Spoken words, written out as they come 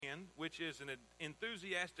fan, which is an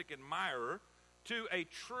enthusiastic admirer, to a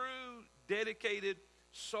true, dedicated,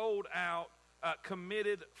 sold out,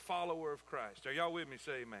 committed follower of Christ. Are y'all with me?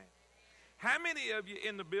 Say amen. How many of you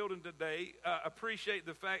in the building today appreciate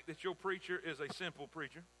the fact that your preacher is a simple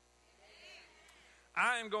preacher?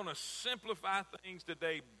 I am going to simplify things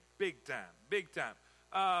today big time, big time.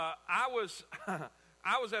 I was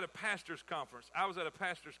at a pastor's conference. I was at a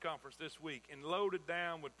pastor's conference this week and loaded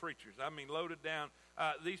down with preachers. I mean, loaded down.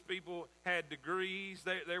 These people had degrees.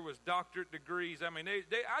 There was doctorate degrees. I mean,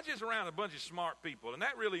 I just around a bunch of smart people, and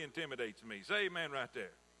that really intimidates me. Say amen right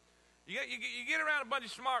there. You get around a bunch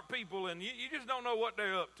of smart people, and you just don't know what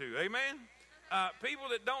they're up to. Amen? People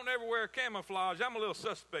that don't ever wear camouflage, I'm a little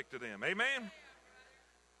suspect of them. Amen?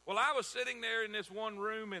 Well, I was sitting there in this one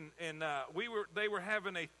room, and they were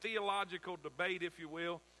having a theological debate, if you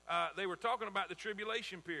will. They were talking about the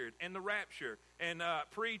tribulation period and the rapture and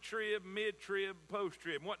pre-trib, mid-trib,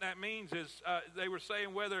 post-trib. What that means is they were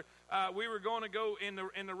saying whether we were going to go in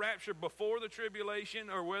the rapture before the tribulation,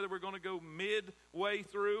 or whether we're going to go midway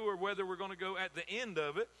through, or whether we're going to go at the end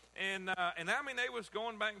of it. And I mean, they was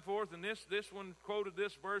going back and forth, and this one quoted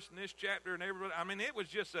this verse in this chapter, and everybody. I mean, it was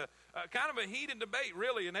just a kind of a heated debate,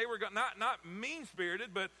 really. And they were not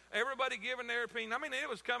mean-spirited, but everybody giving their opinion. I mean, it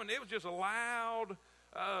was coming. It was just a loud,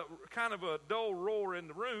 kind of a dull roar in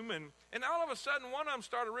the room, and all of a sudden, one of them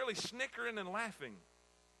started really snickering and laughing.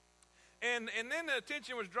 And then the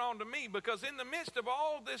attention was drawn to me, because in the midst of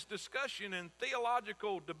all this discussion and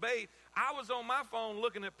theological debate, I was on my phone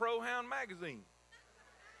looking at Pro Hound magazine.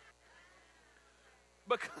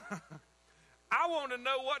 Because I wanted to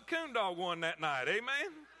know what coon dog won that night.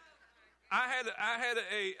 Amen. I had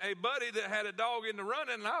a buddy that had a dog in the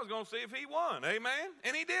running, and I was going to see if he won. Amen.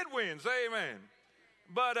 And he did win. Say amen.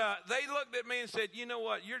 But they looked at me and said, "You know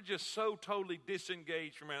what? You're just so totally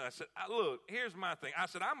disengaged from it." I said, "Look, here's my thing." I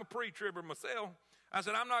said, "I'm a pre-tribber myself." I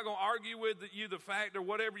said, "I'm not going to argue with you the fact or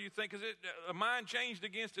whatever you think, because a mind changed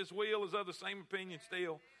against its will is of the same opinion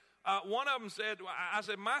still." One of them said, I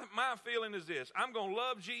said, my feeling is this: I'm going to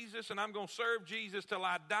love Jesus and I'm going to serve Jesus till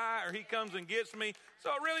I die or he comes and gets me.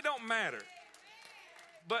 So it really don't matter.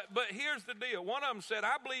 But here's the deal. One of them said,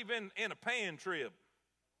 "I believe in a pan-trib."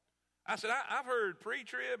 I said, I've heard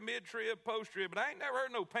pre-trib, mid-trib, post-trib, but I ain't never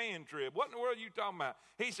heard no pan-trib. What in the world are you talking about?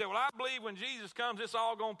 He said, "Well, I believe when Jesus comes, it's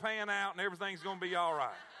all going to pan out and everything's going to be all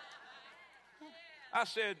right." I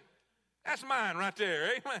said, that's mine right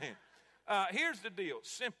there. Amen. Here's the deal.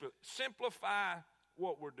 Simplify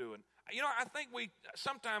what we're doing. You know, I think we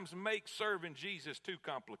sometimes make serving Jesus too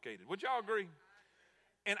complicated. Would y'all agree?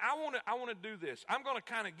 And I want to do this. I'm going to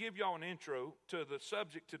kind of give y'all an intro to the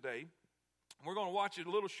subject today. We're going to watch a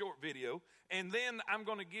little short video, and then I'm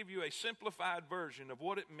going to give you a simplified version of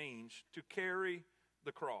what it means to carry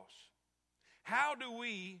the cross. How do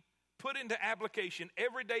we put into application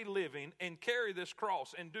everyday living and carry this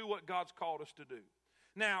cross and do what God's called us to do?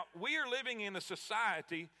 Now, we are living in a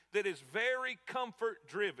society that is very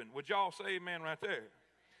comfort-driven. Would y'all say amen right there?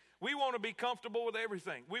 We want to be comfortable with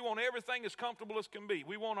everything. We want everything as comfortable as can be.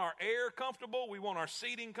 We want our air comfortable. We want our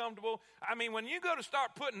seating comfortable. I mean, when you go to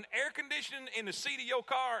start putting air conditioning in the seat of your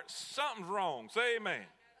car, something's wrong. Say amen.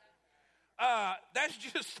 That's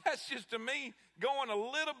just to me going a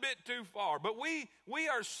little bit too far. But we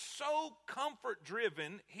are so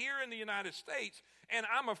comfort-driven here in the United States, and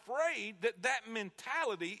I'm afraid that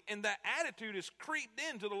mentality and that attitude is creeped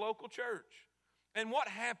into the local church. And what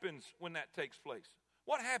happens when that takes place?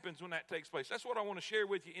 What happens when that takes place? That's what I want to share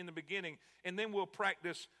with you in the beginning, and then we'll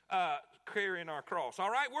practice carrying our cross. All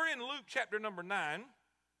right, we're in Luke chapter number 9.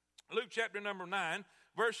 Luke chapter number 9,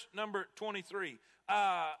 verse number 23.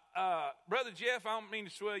 Brother Jeff, I don't mean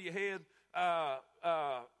to swell your head,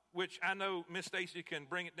 which I know Miss Stacy can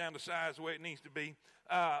bring it down to size the way it needs to be.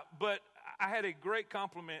 But I had a great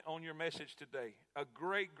compliment on your message today. A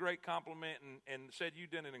great, great compliment, and said you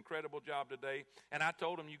did an incredible job today. And I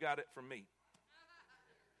told him you got it from me.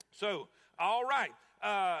 So, all right.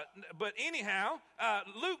 But anyhow,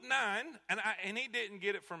 Luke 9, and he didn't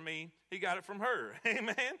get it from me. He got it from her.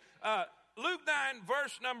 Amen. Luke 9,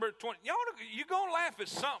 verse number 20. You're going to laugh at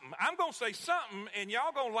something. I'm going to say something, and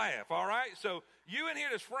y'all going to laugh, all right? So you in here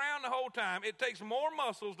just frown the whole time. It takes more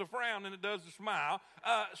muscles to frown than it does to smile.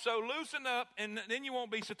 So loosen up, and then you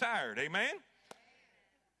won't be so tired. Amen?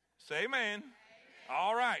 Say amen.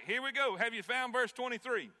 All right, here we go. Have you found verse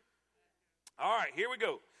 23? All right, here we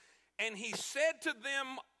go. And he said to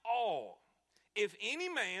them all, "If any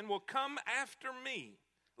man will come after me,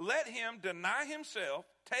 let him deny himself,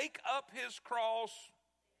 take up his cross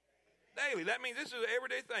daily." That means this is an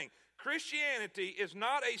everyday thing. Christianity is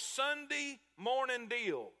not a Sunday morning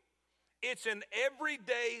deal. It's an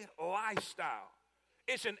everyday lifestyle.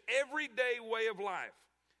 It's an everyday way of life.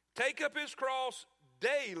 Take up his cross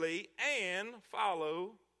daily and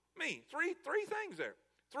follow me. Three things there.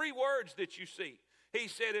 3 words that you see. He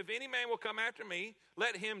said, if any man will come after me,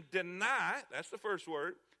 let him deny. That's the first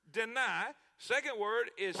word. Deny. Second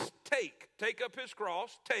word is take. Take up his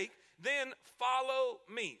cross. Take. Then follow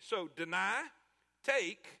me. So deny,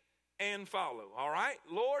 take, and follow. All right?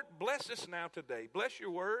 Lord, bless us now today. Bless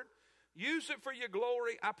your word. Use it for your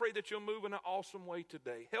glory. I pray that you'll move in an awesome way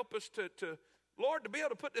today. Help us to Lord, to be able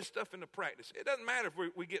to put this stuff into practice. It doesn't matter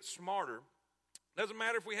if we get smarter. It doesn't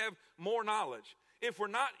matter if we have more knowledge. If we're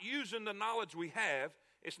not using the knowledge we have,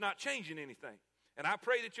 it's not changing anything. And I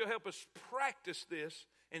pray that you'll help us practice this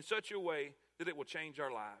in such a way that it will change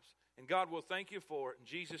our lives. And God will thank you for it. In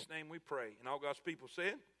Jesus' name we pray. And all God's people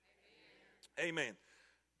said, Amen.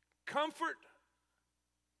 Comfort,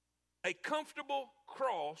 a comfortable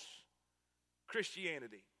cross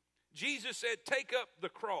Christianity. Jesus said, take up the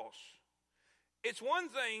cross. It's one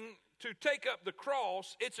thing to take up the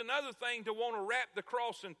cross. It's another thing to want to wrap the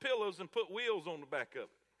cross in pillows and put wheels on the back of it.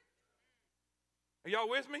 Are y'all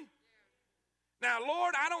with me? Now,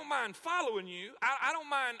 Lord, I don't mind following you. I don't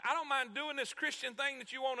mind doing this Christian thing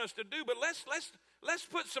that you want us to do, but let's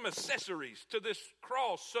put some accessories to this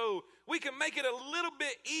cross so we can make it a little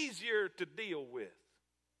bit easier to deal with.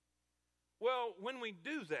 Well, when we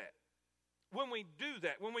do that, when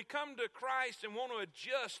we come to Christ and want to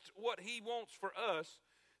adjust what he wants for us,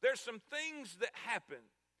 there's some things that happen.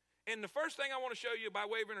 And the first thing I want to show you by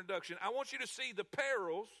way of introduction, I want you to see the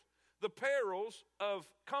perils of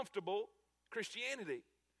comfortable Christianity.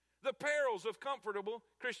 The perils of comfortable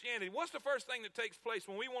Christianity. What's the first thing that takes place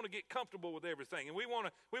when we want to get comfortable with everything and we want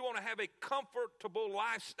to have a comfortable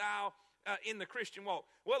lifestyle in the Christian walk?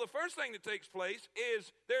 Well, the first thing that takes place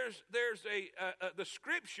is the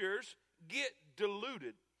scriptures get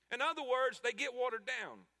diluted. In other words, they get watered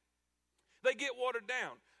down. They get watered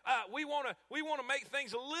down. We want to make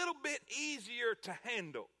things a little bit easier to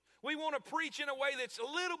handle. We want to preach in a way that's a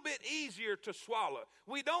little bit easier to swallow.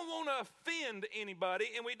 We don't want to offend anybody,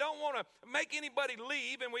 and we don't want to make anybody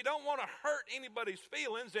leave, and we don't want to hurt anybody's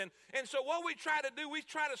feelings. And so what we try to do, we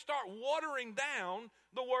try to start watering down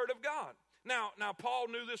the Word of God. Now Paul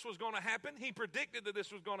knew this was going to happen. He predicted that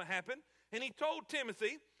this was going to happen, and he told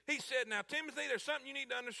Timothy, he said, now, Timothy, there's something you need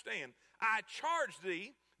to understand. I charge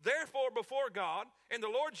thee, therefore, before God and the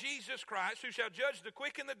Lord Jesus Christ, who shall judge the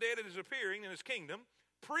quick and the dead at his appearing in his kingdom,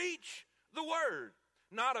 preach the word.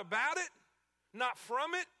 Not about it, not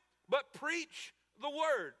from it, but preach the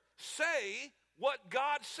word. Say what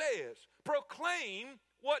God says. Proclaim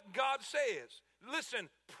what God says. Listen,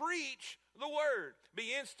 preach the word.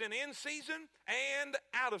 Be instant in season and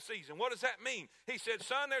out of season. What does that mean? He said,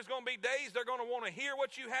 son, there's going to be days they're going to want to hear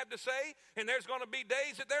what you have to say, and there's going to be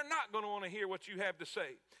days that they're not going to want to hear what you have to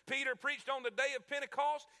say. Peter preached on the day of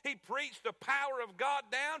Pentecost. He preached the power of God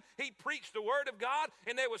down. He preached the word of God,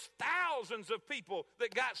 and there was thousands of people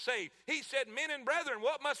that got saved. He said, men and brethren,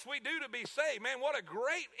 what must we do to be saved? Man, what a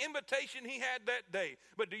great invitation he had that day.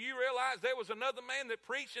 But do you realize there was another man that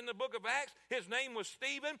preached in the book of Acts? His name was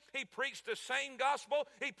Stephen. He preached the same gospel.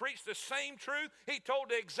 He preached the same truth. He told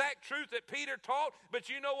the exact truth that Peter taught. But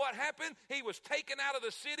you know what happened? He was taken out of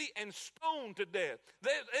the city and stoned to death.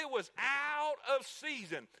 It was out of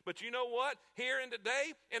season. But you know what? Here in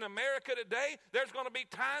today, in America today, there's going to be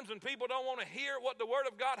times when people don't want to hear what the Word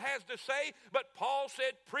of God has to say, but Paul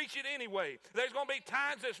said, preach it anyway. There's going to be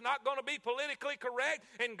times it's not going to be politically correct,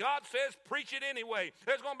 and God says, preach it anyway.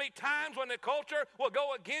 There's going to be times when the culture will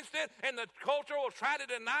go against it, and the culture will try to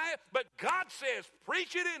deny it, but God says,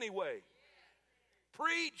 preach it anyway.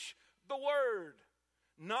 Preach the Word.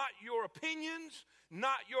 Not your opinions,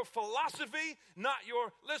 not your philosophy, not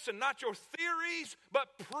your theories, but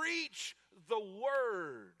preach the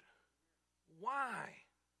word. Why?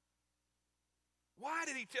 Why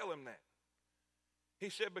did he tell him that? He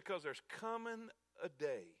said, because there's coming a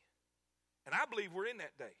day. And I believe we're in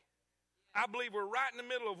that day. I believe we're right in the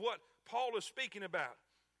middle of what Paul is speaking about.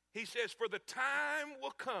 He says, for the time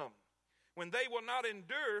will come when they will not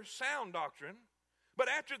endure sound doctrine, but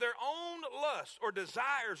after their own lusts or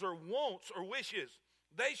desires or wants or wishes,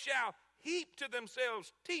 they shall heap to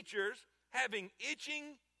themselves teachers having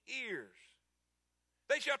itching ears.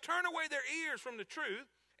 They shall turn away their ears from the truth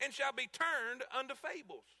and shall be turned unto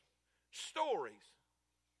fables, stories,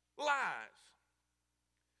 lies.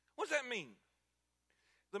 What does that mean?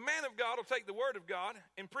 The man of God will take the word of God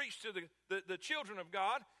and preach to the children of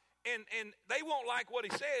God, and they won't like what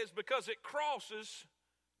he says because it crosses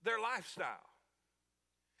their lifestyle.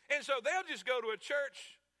 And so they'll just go to a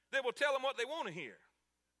church that will tell them what they want to hear.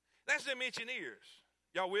 That's them itching ears.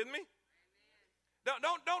 Y'all with me?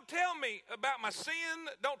 Don't tell me about my sin.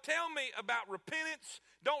 Don't tell me about repentance.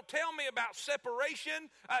 Don't tell me about separation.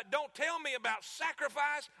 Don't tell me about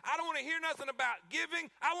sacrifice. I don't want to hear nothing about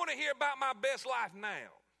giving. I want to hear about my best life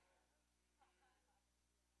now.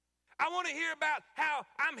 I want to hear about how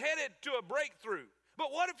I'm headed to a breakthrough.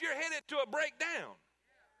 But what if you're headed to a breakdown?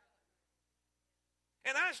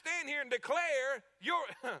 And I stand here and declare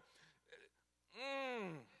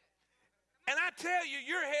and I tell you,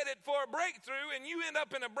 you're headed for a breakthrough and you end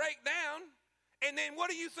up in a breakdown. And then what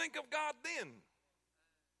do you think of God then?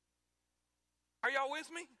 Are y'all with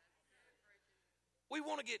me? We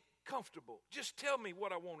want to get comfortable. Just tell me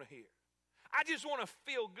what I want to hear. I just want to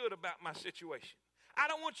feel good about my situation. I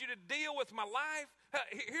don't want you to deal with my life.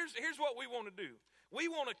 Here's what we want to do. We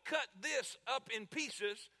want to cut this up in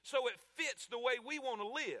pieces so it fits the way we want to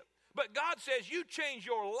live. But God says you change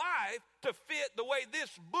your life to fit the way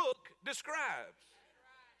this book describes.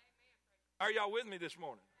 Are y'all with me this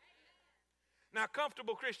morning? Now,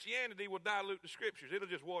 comfortable Christianity will dilute the scriptures. It'll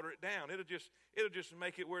just water it down. It'll just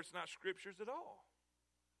make it where it's not scriptures at all.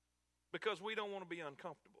 Because we don't want to be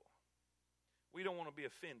uncomfortable. We don't want to be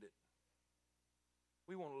offended.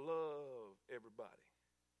 We want to love everybody.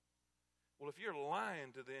 Well, if you're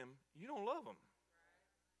lying to them, you don't love them.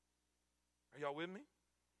 Are y'all with me?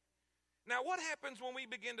 Now, what happens when we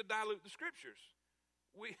begin to dilute the scriptures?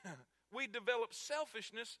 We develop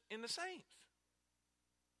selfishness in the saints.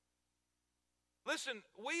 Listen,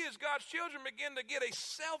 we as God's children begin to get a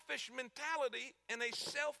selfish mentality and a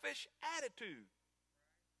selfish attitude.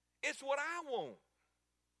 It's what I want.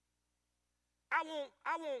 I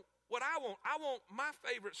want what I want. I want my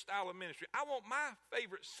favorite style of ministry. I want my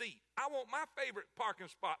favorite seat. I want my favorite parking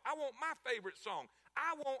spot. I want my favorite song.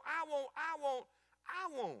 I want.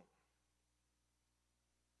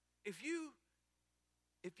 If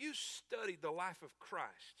you study the life of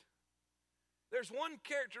Christ, there's one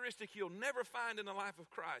characteristic you'll never find in the life of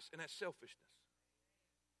Christ, and that's selfishness.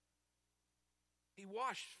 He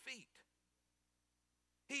washed feet.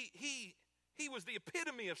 He was the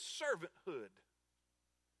epitome of servanthood.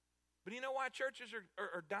 But you know why churches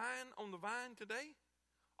are dying on the vine today?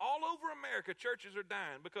 All over America, churches are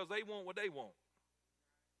dying because they want what they want.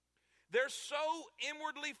 They're so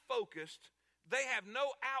inwardly focused, they have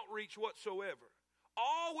no outreach whatsoever.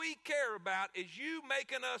 All we care about is you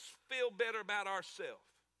making us feel better about ourselves.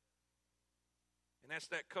 And that's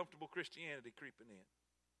that comfortable Christianity creeping in.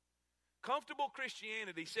 Comfortable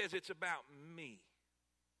Christianity says it's about me.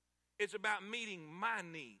 It's about meeting my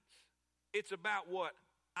needs. It's about what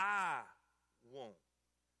I want.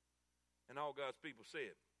 And all God's people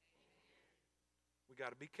said. We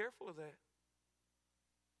got to be careful of that.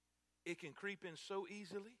 It can creep in so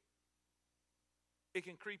easily. It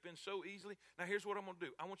can creep in so easily. Now, here's what I'm going to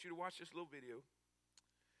do. I want you to watch this little video.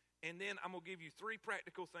 And then I'm going to give you 3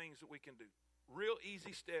 practical things that we can do. Real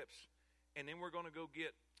easy steps. And then we're going to go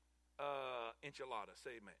get enchiladas.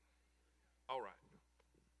 Say amen. All right.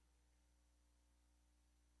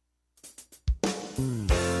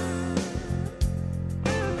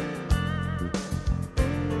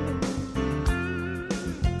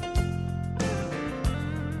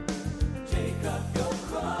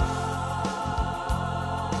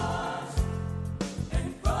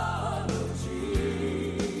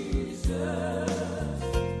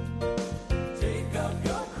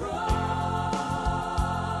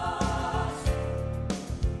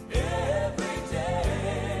 Every day.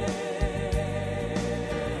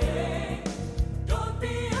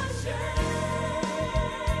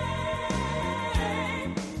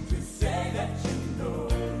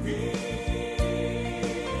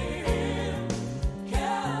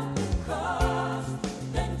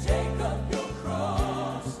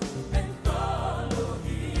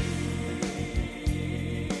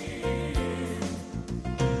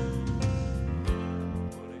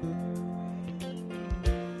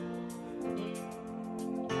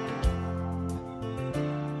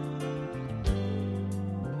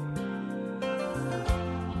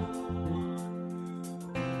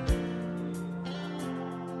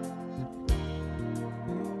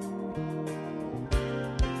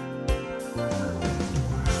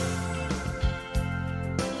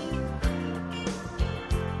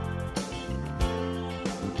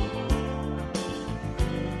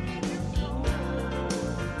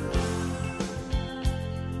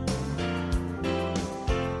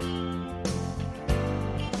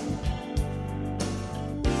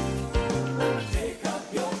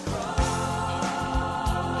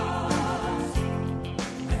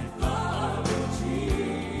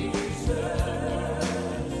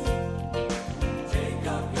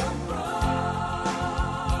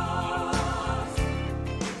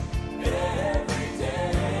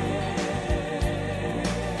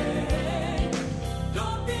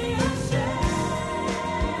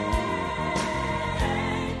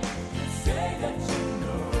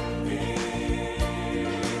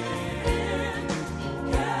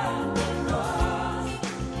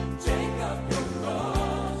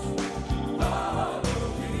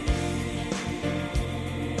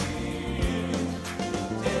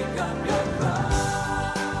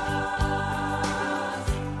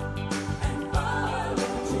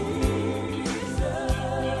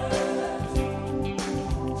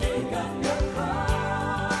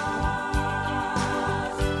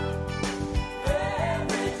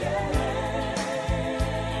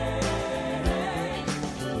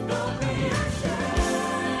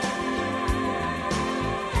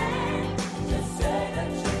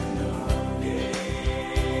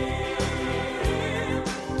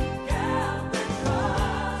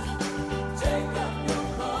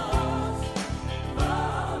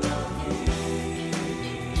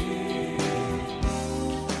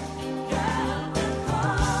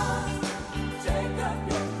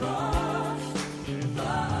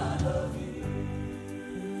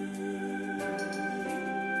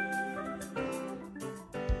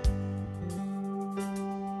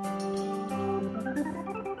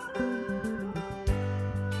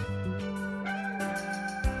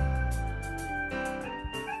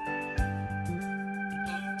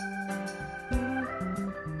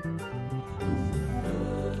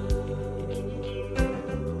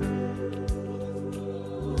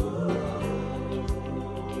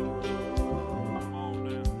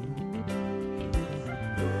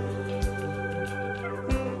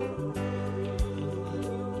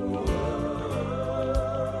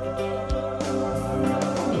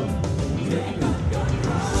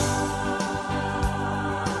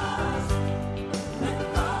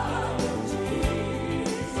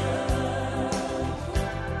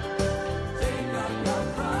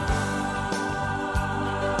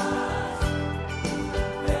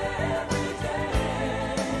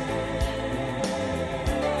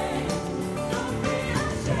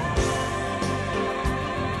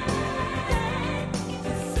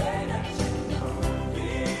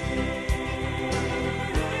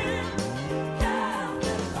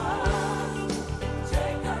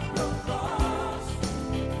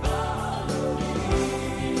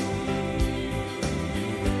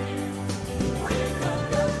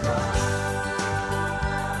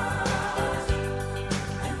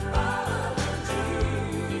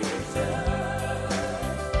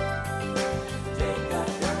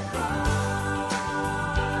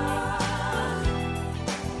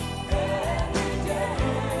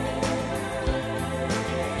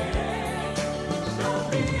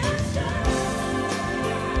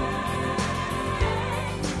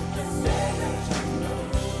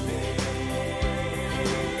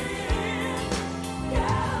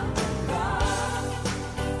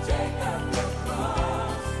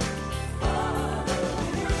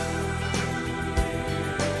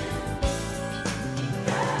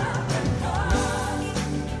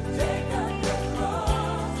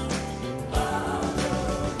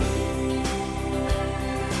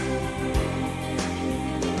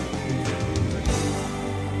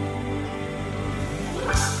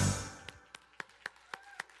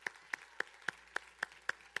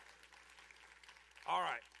 All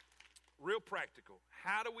right, real practical.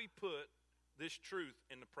 How do we put this truth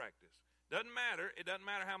into practice? Doesn't matter. It doesn't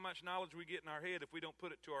matter how much knowledge we get in our head if we don't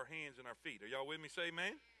put it to our hands and our feet. Are y'all with me? Say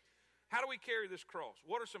amen. How do we carry this cross?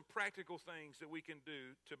 What are some practical things that we can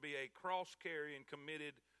do to be a cross-carrying,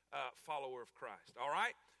 committed follower of Christ? All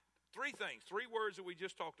right? 3 things, 3 words that we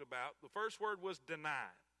just talked about. The first word was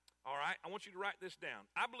deny. All right? I want you to write this down.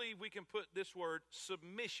 I believe we can put this word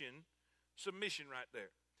submission right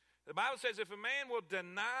there. The Bible says if a man will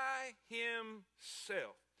deny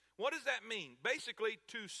himself. What does that mean? Basically,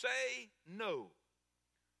 to say no.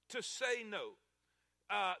 To say no.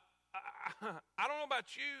 I don't know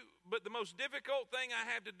about you, but the most difficult thing I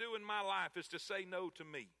have to do in my life is to say no to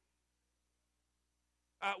me.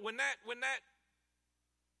 When that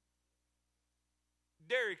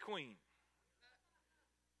Dairy Queen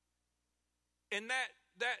and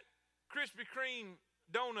that Krispy Kreme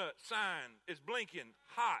donut sign is blinking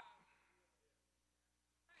hot.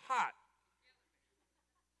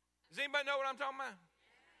 Does anybody know what I'm talking about?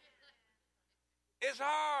 It's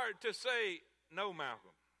hard to say no,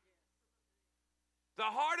 Malcolm.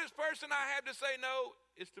 The hardest person I have to say no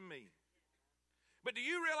is to me. But do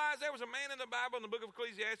you realize there was a man in the Bible in the book of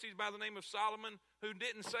Ecclesiastes by the name of Solomon who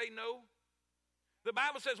didn't say no? The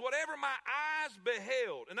Bible says, whatever my eyes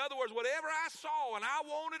beheld, in other words, whatever I saw and I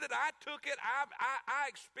wanted it, I took it,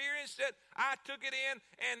 I experienced it, I took it in,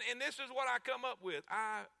 and this is what I come up with.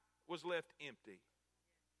 I was left empty.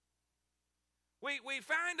 We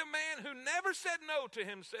find a man who never said no to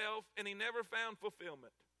himself, and he never found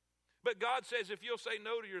fulfillment. But God says if you'll say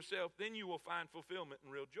no to yourself, then you will find fulfillment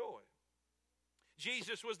and real joy.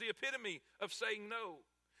 Jesus was the epitome of saying no.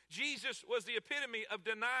 Jesus was the epitome of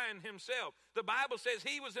denying himself. The Bible says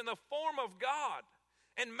he was in the form of God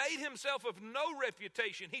and made himself of no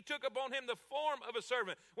reputation. He took upon him the form of a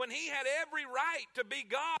servant. When he had every right to be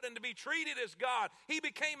God and to be treated as God, he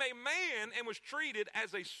became a man and was treated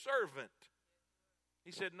as a servant.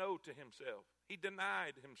 He said no to himself. He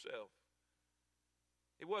denied himself.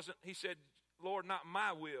 He said, Lord, not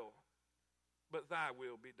my will, but thy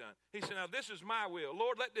will be done. He said, now this is my will.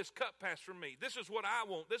 Lord, let this cup pass from me. This is what I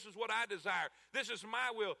want. This is what I desire. This is my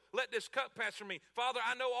will. Let this cup pass from me. Father,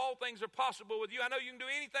 I know all things are possible with you. I know you can do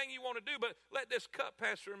anything you want to do, but let this cup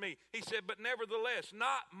pass from me. He said, but nevertheless,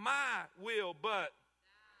 not my will, but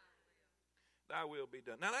thy will be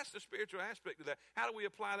done. Now that's the spiritual aspect of that. How do we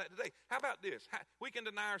apply that today? How about this? We can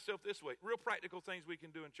deny ourselves this way. Real practical things we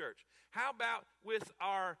can do in church. How about with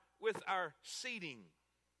our seating?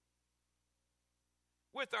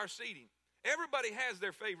 With our seating. Everybody has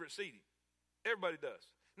their favorite seating. Everybody does.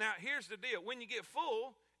 Now here's the deal. When you get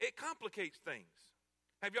full, it complicates things.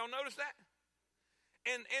 Have y'all noticed that?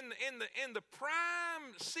 And in the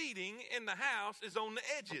prime seating in the house is on the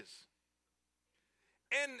edges.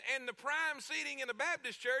 And the prime seating in the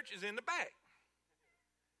Baptist church is in the back.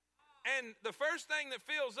 And the first thing that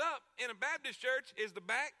fills up in a Baptist church is the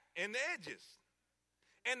back and the edges.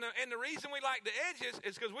 And the reason we like the edges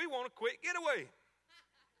is because we want a quick getaway.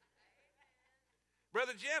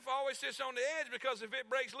 Brother Jeff always sits on the edge because if it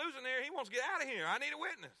breaks loose in there, he wants to get out of here. I need a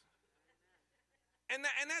witness. And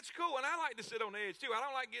that's cool, and I like to sit on the edge too. I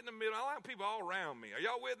don't like getting in the middle. I like people all around me. Are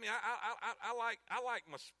y'all with me? I like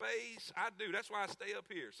my space. I do. That's why I stay up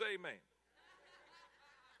here. Say amen.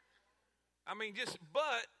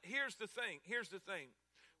 But here's the thing.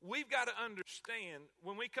 We've got to understand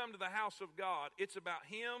when we come to the house of God, it's about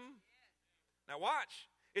him. Now watch.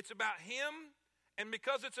 It's about him, and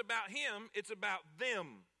because it's about him, it's about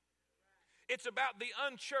them. It's about the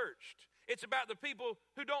unchurched. It's about the people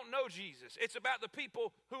who don't know Jesus. It's about the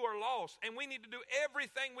people who are lost. And we need to do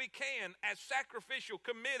everything we can as sacrificial,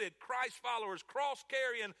 committed Christ followers,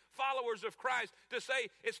 cross-carrying followers of Christ to say,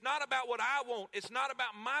 it's not about what I want. It's not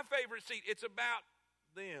about my favorite seat. It's about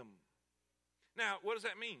them. Now, what does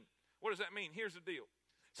that mean? What does that mean? Here's the deal.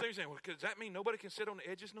 So you're saying, well, does that mean nobody can sit on the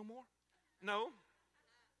edges no more? No,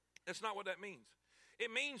 that's not what that means.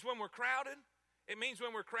 It means when we're crowded. It means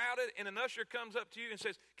when we're crowded and an usher comes up to you and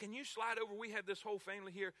says, can you slide over? We have this whole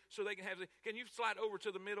family here so they can have can you slide over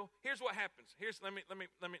to the middle? Here's what happens. Let me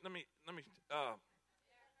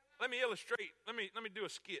illustrate. Let me do a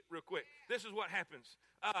skit real quick. This is what happens.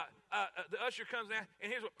 The usher comes down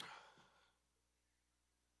and here's what.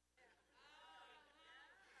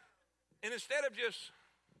 And instead of just,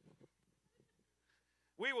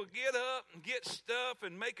 we will get up and get stuff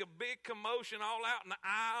and make a big commotion all out in the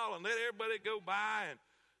aisle and let everybody go by.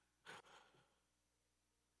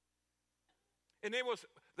 And then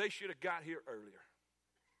they should have got here earlier.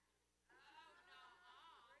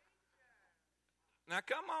 Now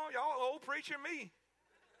come on, y'all, old preacher me.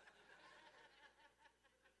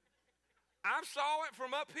 I saw it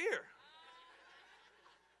from up here.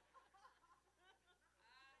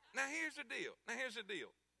 Now here's the deal.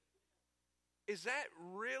 Is that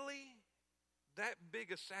really that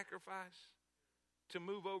big a sacrifice to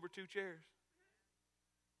move over 2 chairs?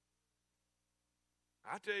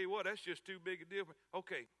 I tell you what, that's just too big a deal.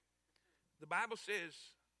 Okay, the Bible says,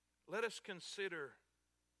 let us consider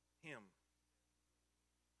him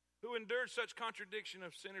who endured such contradiction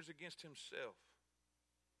of sinners against himself.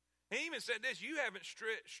 He even said this, you haven't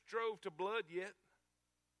strove to blood yet.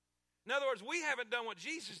 In other words, we haven't done what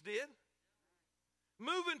Jesus did.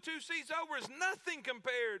 Moving 2 seats over is nothing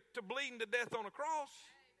compared to bleeding to death on a cross.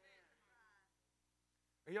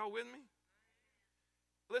 Are y'all with me?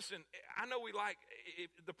 Listen, I know we like,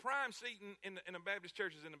 the prime seat in a Baptist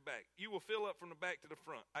church is in the back. You will fill up from the back to the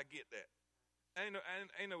front. I get that. Ain't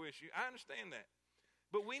no issue. I understand that.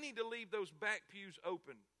 But we need to leave those back pews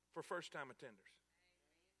open for first-time attenders.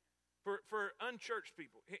 For unchurched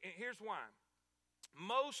people. Here's why.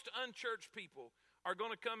 Most unchurched people are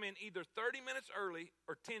going to come in either 30 minutes early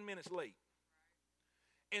or 10 minutes late.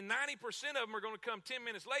 And 90% of them are going to come 10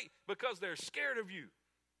 minutes late because they're scared of you.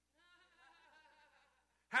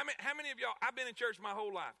 How many of y'all, I've been in church my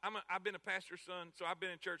whole life. I've been a pastor's son, so I've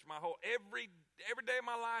been in church every day of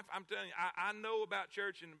my life. I'm telling you, I know about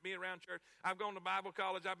church and being around church. I've gone to Bible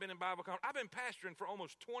college. I've been in Bible college. I've been pastoring for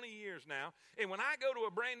almost 20 years now. And when I go to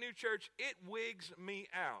a brand new church, it wigs me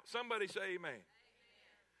out. Somebody say amen.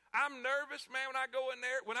 I'm nervous, man, when I go in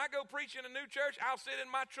there. When I go preach in a new church, I'll sit in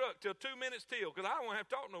my truck till 2 minutes till because I don't want to have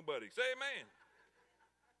to talk to nobody. Say amen.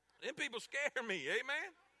 Them people scare me,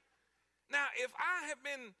 amen. Now, if I have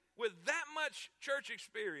been with that much church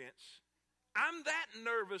experience, I'm that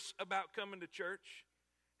nervous about coming to church,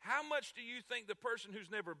 how much do you think the person who's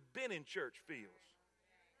never been in church feels?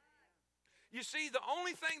 You see, the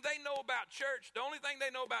only thing they know about church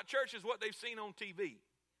is what they've seen on TV.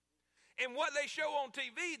 And what they show on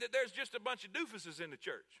TV, that there's just a bunch of doofuses in the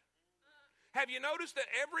church. Have you noticed that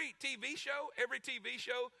every TV show,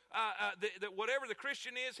 that whatever the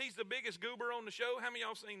Christian is, he's the biggest goober on the show? How many of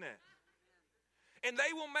y'all seen that? And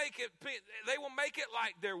they will make it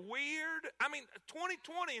like they're weird. I mean,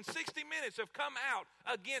 2020 and 60 Minutes have come out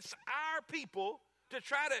against our people to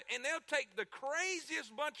try to, and they'll take the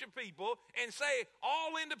craziest bunch of people and say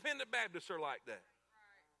all independent Baptists are like that.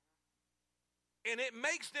 And it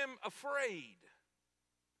makes them afraid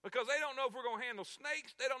because they don't know if we're going to handle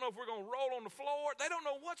snakes. They don't know if we're going to roll on the floor. They don't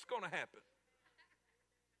know what's going to happen.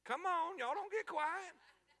 Come on, y'all don't get quiet.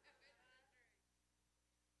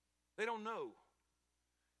 They don't know.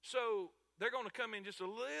 So they're going to come in just a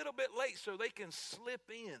little bit late so they can slip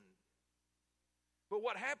in. But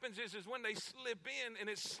what happens is when they slip in and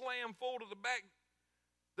it's slammed full to the back,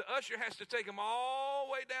 the usher has to take them all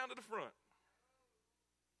the way down to the front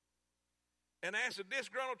and ask a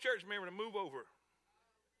disgruntled church member to move over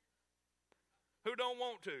who don't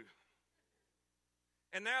want to.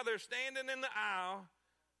 And now they're standing in the aisle.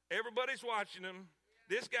 Everybody's watching them.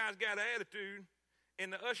 This guy's got an attitude,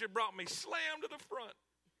 and the usher brought me slam to the front.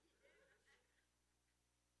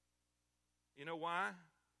 You know why?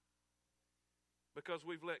 Because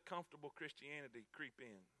we've let comfortable Christianity creep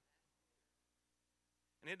in.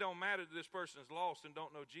 And it don't matter that this person's lost and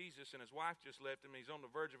don't know Jesus and his wife just left him and he's on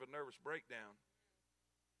the verge of a nervous breakdown.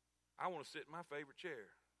 I want to sit in my favorite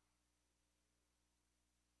chair.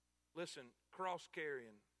 Listen,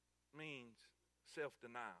 cross-carrying means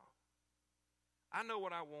self-denial. I know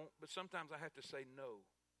what I want, but sometimes I have to say no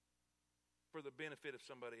for the benefit of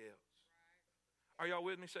somebody else. Are y'all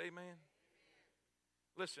with me? Say amen.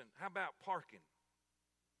 Listen, how about parking?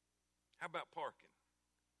 How about parking?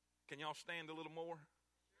 Can y'all stand a little more?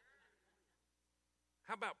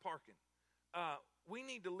 How about parking? We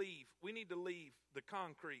need to leave the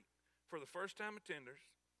concrete for the first-time attenders,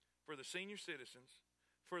 for the senior citizens,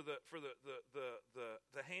 for the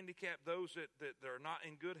handicapped, those that are not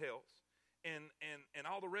in good health, and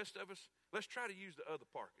all the rest of us. Let's try to use the other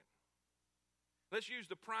parking. Let's use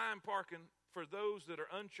the prime parking for those that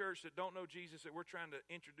are unchurched, that don't know Jesus, that we're trying to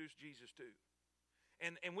introduce Jesus to.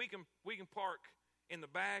 And we can park in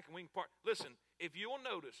the back, and we can park. Listen, if you'll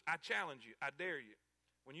notice, I challenge you, I dare you.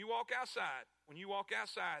 When you walk outside and you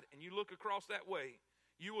look across that way,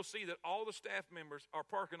 you will see that all the staff members are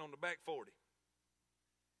parking on the back 40.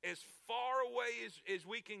 As far away as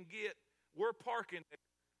we can get, we're parking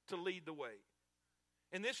to lead the way.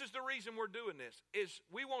 And this is the reason we're doing this, is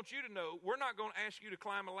we want you to know we're not going to ask you to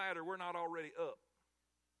climb a ladder we're not already up.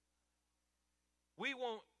 We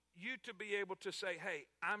want you to be able to say, hey,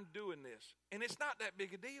 I'm doing this. And it's not that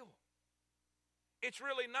big a deal. It's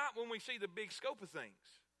really not when we see the big scope of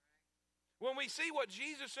things. When we see what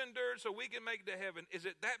Jesus endured so we can make it to heaven, is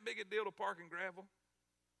it that big a deal to park in gravel?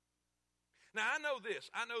 Now I know this.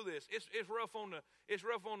 It's rough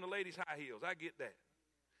on the ladies' high heels. I get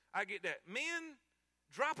that. Men,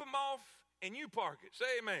 drop them off and you park it. Say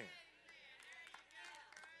amen.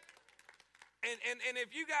 And if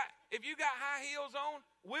you got high heels on,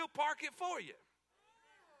 we'll park it for you.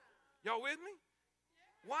 Y'all with me?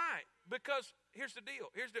 Why? Because here's the deal.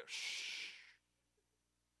 Shh.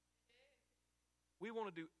 We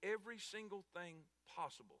want to do every single thing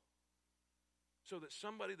possible so that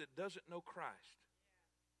somebody that doesn't know Christ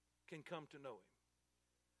can come to know him.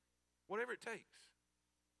 Whatever it takes.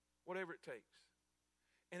 Whatever it takes.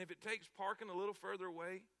 And if it takes parking a little further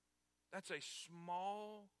away, that's a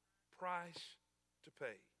small price to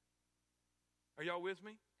pay. Are y'all with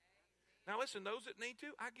me? Now listen, those that need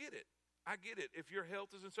to, I get it. If your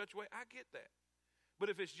health is in such a way, I get that. But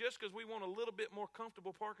if it's just because we want a little bit more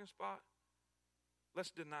comfortable parking spot,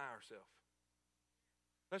 let's deny ourselves.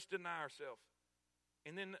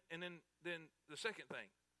 And then the second thing,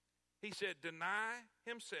 he said, deny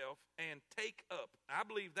himself and take up. I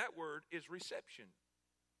believe that word is reception.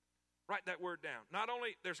 Write that word down. Not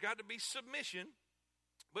only, there's got to be submission,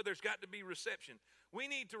 but there's got to be reception. We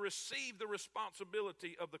need to receive the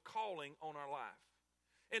responsibility of the calling on our life.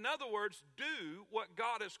 In other words, do what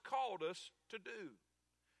God has called us to do.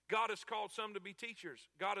 God has called some to be teachers.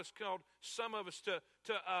 God has called some of us to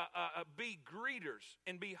be greeters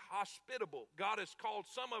and be hospitable. God has called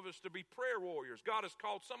some of us to be prayer warriors. God has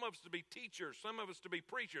called some of us to be teachers, some of us to be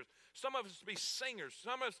preachers, some of us to be singers,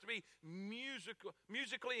 some of us to be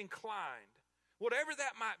musically inclined. Whatever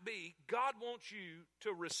that might be, God wants you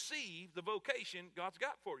to receive the vocation God's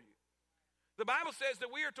got for you. The Bible says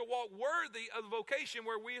that we are to walk worthy of the vocation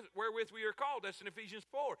wherewith we are called. That's in Ephesians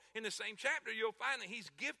 4. In the same chapter, you'll find that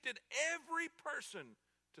he's gifted every person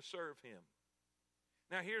to serve him.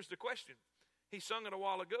 Now, here's the question. He sung it a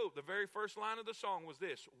while ago. The very first line of the song was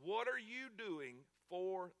this: what are you doing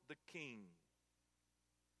for the King?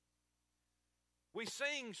 We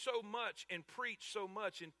sing so much and preach so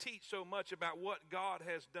much and teach so much about what God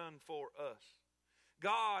has done for us.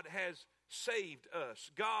 God has saved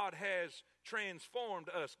us. God has transformed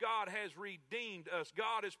us. God has redeemed us.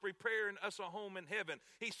 God is preparing us a home in heaven.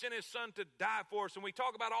 He sent his son to die for us. And we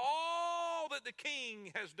talk about all that the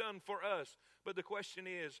King has done for us. But the question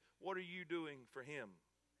is, what are you doing for him?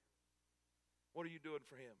 What are you doing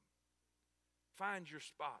for him? Find your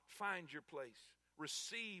spot. Find your place.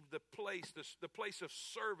 Receive the place of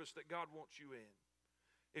service that God wants you in.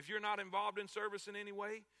 If you're not involved in service in any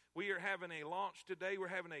way, we are having a launch today. We're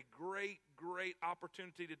having a great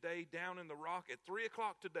opportunity today down in the Rock at 3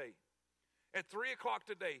 o'clock today. At 3 o'clock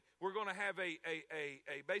today, we're going to have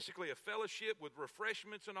basically a fellowship with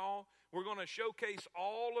refreshments and all. We're going to showcase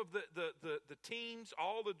all of the teams,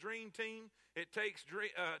 all the dream team. It takes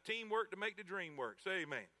teamwork to make the dream work. Say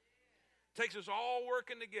amen. It takes us all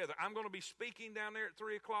working together. I'm going to be speaking down there at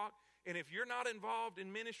 3 o'clock. And if you're not involved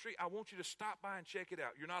in ministry, I want you to stop by and check it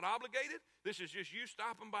out. You're not obligated. This is just you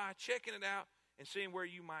stopping by, checking it out, and seeing where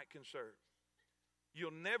you might can serve. You'll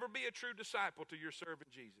never be a true disciple till you're serving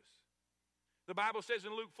Jesus. The Bible says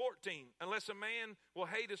in Luke 14, unless a man will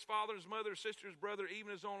hate his father, his mother, his sister, his brother, even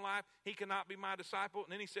his own life, he cannot be my disciple.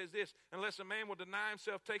 And then he says this, unless a man will deny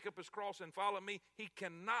himself, take up his cross, and follow me, he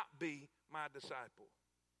cannot be my disciple.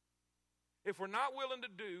 If we're not willing to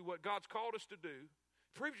do what God's called us to do,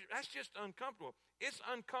 that's just uncomfortable. It's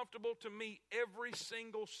uncomfortable to me every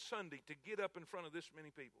single Sunday to get up in front of this many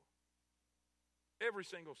people. Every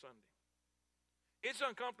single Sunday. It's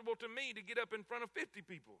uncomfortable to me to get up in front of 50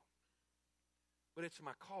 people. But it's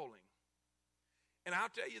my calling. And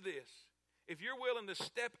I'll tell you this. If you're willing to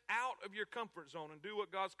step out of your comfort zone and do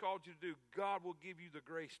what God's called you to do, God will give you the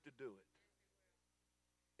grace to do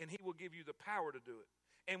it. And he will give you the power to do it.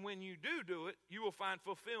 And when you do it, you will find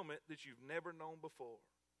fulfillment that you've never known before.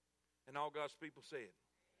 And all God's people said,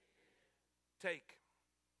 take.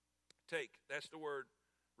 That's the word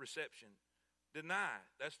reception. Deny.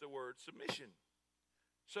 That's the word submission.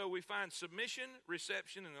 So we find submission,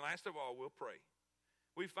 reception, and last of all, we'll pray.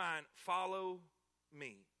 We find follow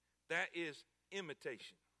me. That is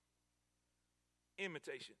imitation.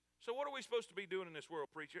 Imitation. So what are we supposed to be doing in this world,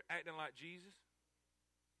 preacher? Acting like Jesus?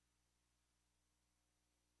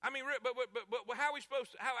 I mean, but how are we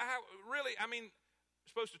supposed to, how really, I mean, we're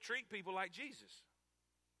supposed to treat people like Jesus.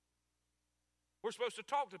 We're supposed to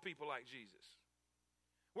talk to people like Jesus.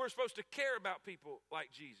 We're supposed to care about people like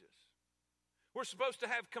Jesus. We're supposed to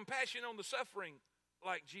have compassion on the suffering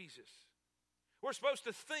like Jesus. We're supposed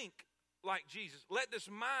to think like Jesus. Let this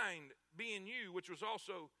mind be in you, which was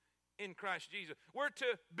also in Christ Jesus. We're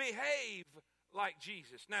to behave like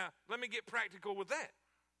Jesus. Now, let me get practical with that.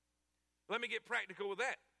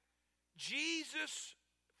 Jesus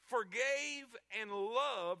forgave and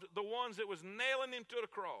loved the ones that was nailing him to the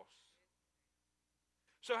cross.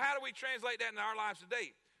 So how do we translate that in our lives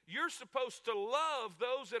today? You're supposed to love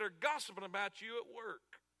those that are gossiping about you at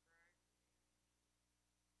work.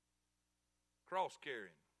 Cross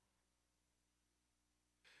carrying.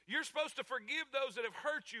 You're supposed to forgive those that have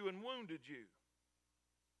hurt you and wounded you.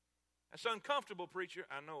 That's uncomfortable, preacher.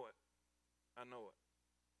 I know it.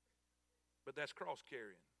 But that's cross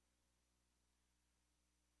carrying.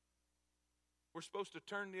 We're supposed to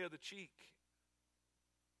turn the other cheek.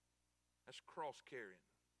 That's cross carrying.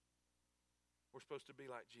 We're supposed to be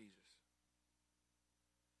like Jesus.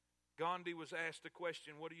 Gandhi was asked the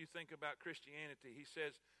question, what do you think about Christianity? He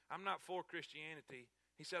says, I'm not for Christianity.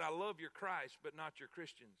 He said, I love your Christ, but not your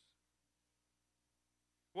Christians.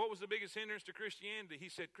 What was the biggest hindrance to Christianity? He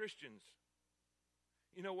said, Christians.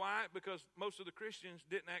 You know why? Because most of the Christians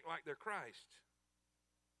didn't act like their Christ.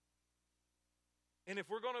 And if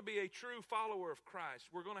we're going to be a true follower of Christ,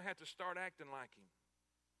 we're going to have to start acting like him.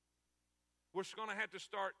 We're going to have to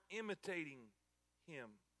start imitating him.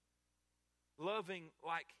 Loving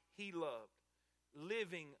like he loved.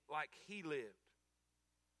 Living like he lived.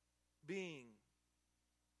 Being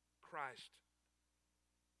Christ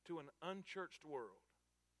to an unchurched world.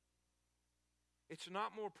 It's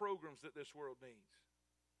not more programs that this world needs.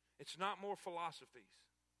 It's not more philosophies.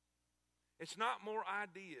 It's not more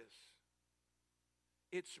ideas.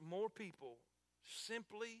 It's more people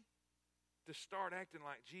simply to start acting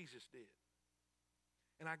like Jesus did.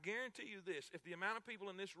 And I guarantee you this, if the amount of people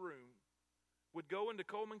in this room would go into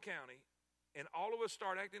Coleman County and all of us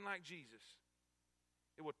start acting like Jesus,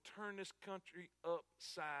 it would turn this country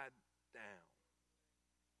upside down.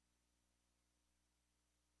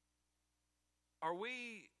 Are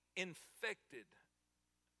we infected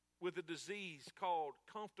with a disease called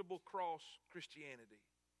comfortable cross Christianity?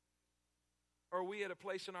 Or are we at a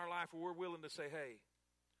place in our life where we're willing to say, hey,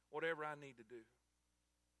 whatever I need to do.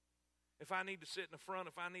 If I need to sit in the front,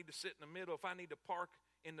 if I need to sit in the middle, if I need to park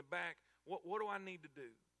in the back, what do I need to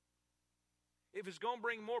do? If it's going to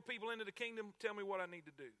bring more people into the kingdom, tell me what I need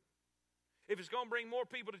to do. If it's going to bring more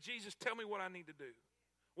people to Jesus, tell me what I need to do.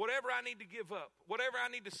 Whatever I need to give up, whatever I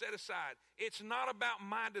need to set aside, it's not about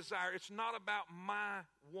my desire. It's not about my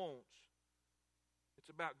wants. It's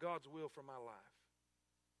about God's will for my life.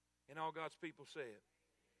 And all God's people said,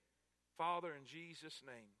 Father, in Jesus'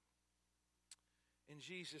 name,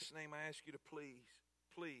 I ask you to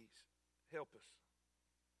please help us.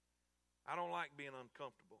 I don't like being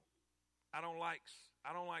uncomfortable. I don't like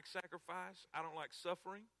sacrifice. I don't like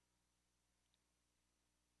suffering.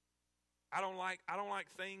 I don't like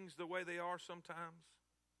things the way they are sometimes.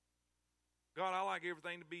 God, I like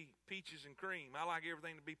everything to be peaches and cream. I like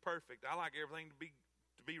everything to be perfect. I like everything to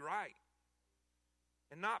be right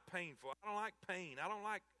and not painful. I don't like pain. I don't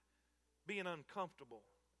like being uncomfortable.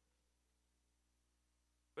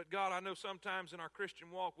 But God, I know sometimes in our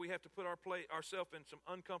Christian walk we have to put ourselves in some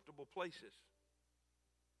uncomfortable places.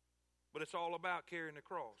 But it's all about carrying the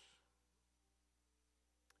cross.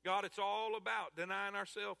 God, it's all about denying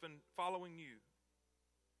ourselves and following you.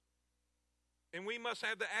 And we must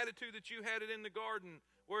have the attitude that you had it in the garden,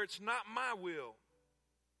 where it's not my will,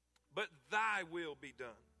 but thy will be done.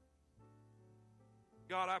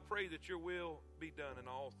 God, I pray that your will be done in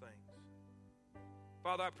all things.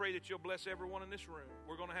 Father, I pray that you'll bless everyone in this room.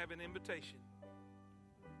 We're going to have an invitation.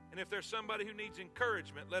 And if there's somebody who needs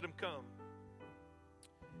encouragement, let them come.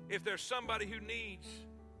 If there's somebody who needs,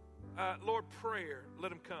 Lord, prayer, let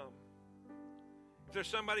them come. If there's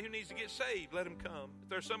somebody who needs to get saved, let them come. If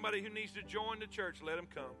there's somebody who needs to join the church, let them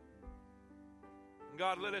come. And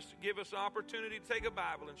God, give us the opportunity to take a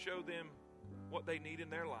Bible and show them what they need in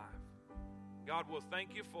their life. God, will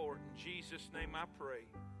thank you for it. In Jesus' name I pray.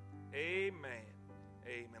 Amen.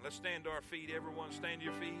 Amen. Let's stand to our feet. Everyone stand to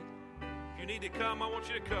your feet. If you need to come, I want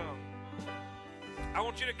you to come. I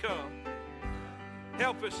want you to come.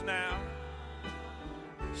 Help us now.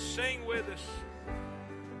 Sing with us.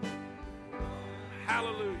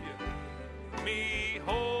 Hallelujah.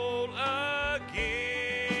 Behold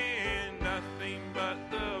again nothing but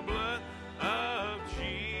the blood of Jesus.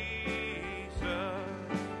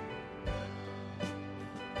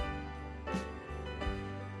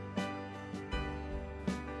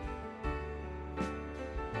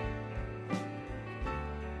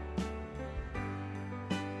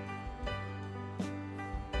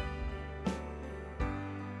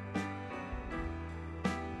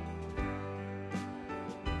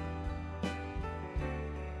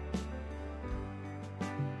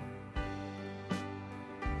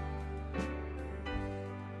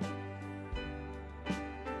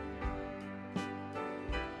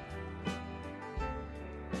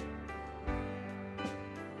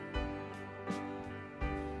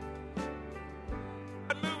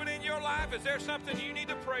 life. Is there something you need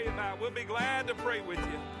to pray about? We'll be glad to pray with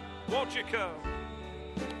you. Won't you come?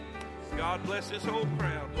 God bless this whole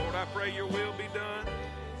crowd. Lord, I pray your will be done.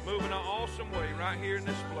 Move in an awesome way right here in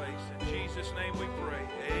this place. In Jesus' name we pray.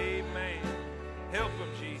 Amen. Help them,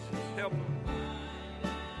 Jesus. Help them.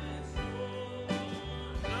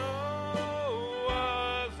 No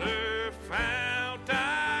other fount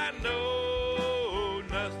I know,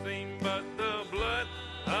 nothing but the blood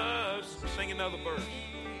of... Sing another verse.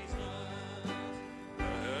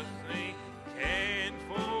 Nothing can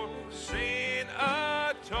for sin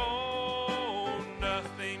atone,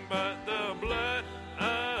 nothing but the blood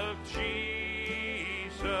of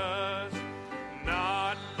Jesus,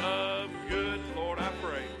 not of good. Lord, I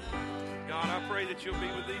pray. God, I pray that you'll be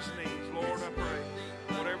with these needs. Lord, I pray.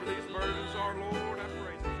 Whatever these burdens are, Lord, I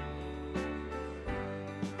pray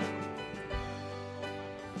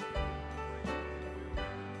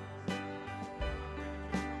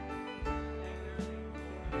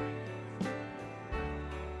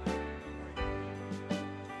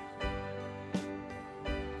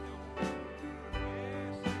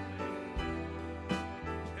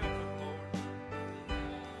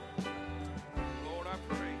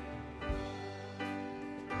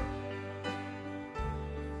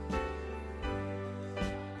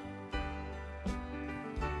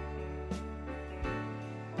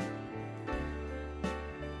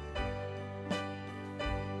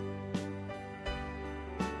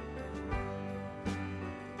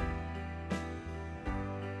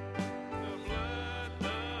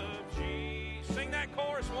that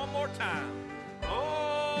chorus one more time.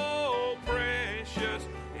 Oh, precious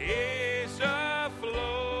is the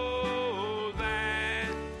flow that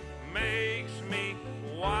makes me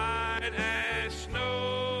white as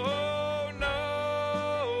snow.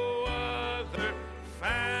 No other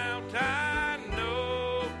fount I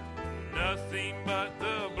know, nothing but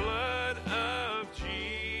the blood of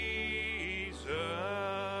Jesus.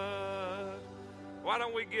 Why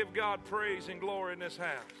don't we give God praise and glory in this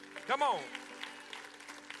house? Come on.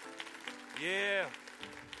 Yeah.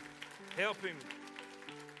 Help him.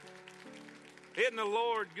 Isn't the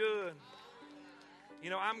Lord good? You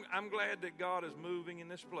know, I'm glad that God is moving in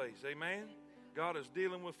this place. Amen. God is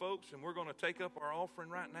dealing with folks, and we're going to take up our offering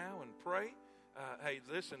right now and pray. Hey,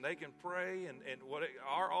 listen, they can pray, and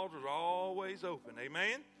our altars are always open.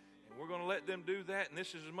 Amen. And we're going to let them do that. And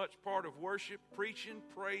this is as much part of worship, preaching,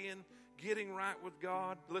 praying, getting right with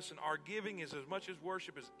God. Listen, our giving is as much as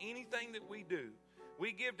worship as anything that we do.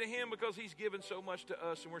 We give to him because he's given so much to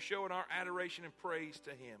us, and we're showing our adoration and praise to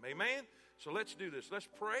him. Amen? So let's do this. Let's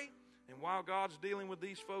pray, and while God's dealing with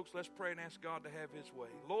these folks, let's pray and ask God to have his way.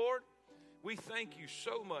 Lord, we thank you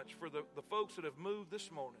so much for the folks that have moved this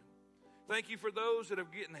morning. Thank you for those that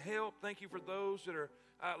have gotten help. Thank you for those that are,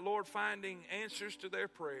 Lord, finding answers to their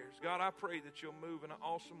prayers. God, I pray that you'll move in an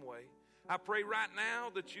awesome way. I pray right now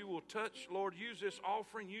that you will touch, Lord, use this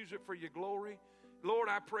offering, use it for your glory. Lord,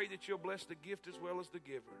 I pray that you'll bless the gift as well as the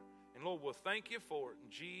giver. And Lord, we'll thank you for it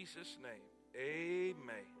in Jesus' name.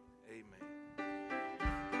 Amen. Amen.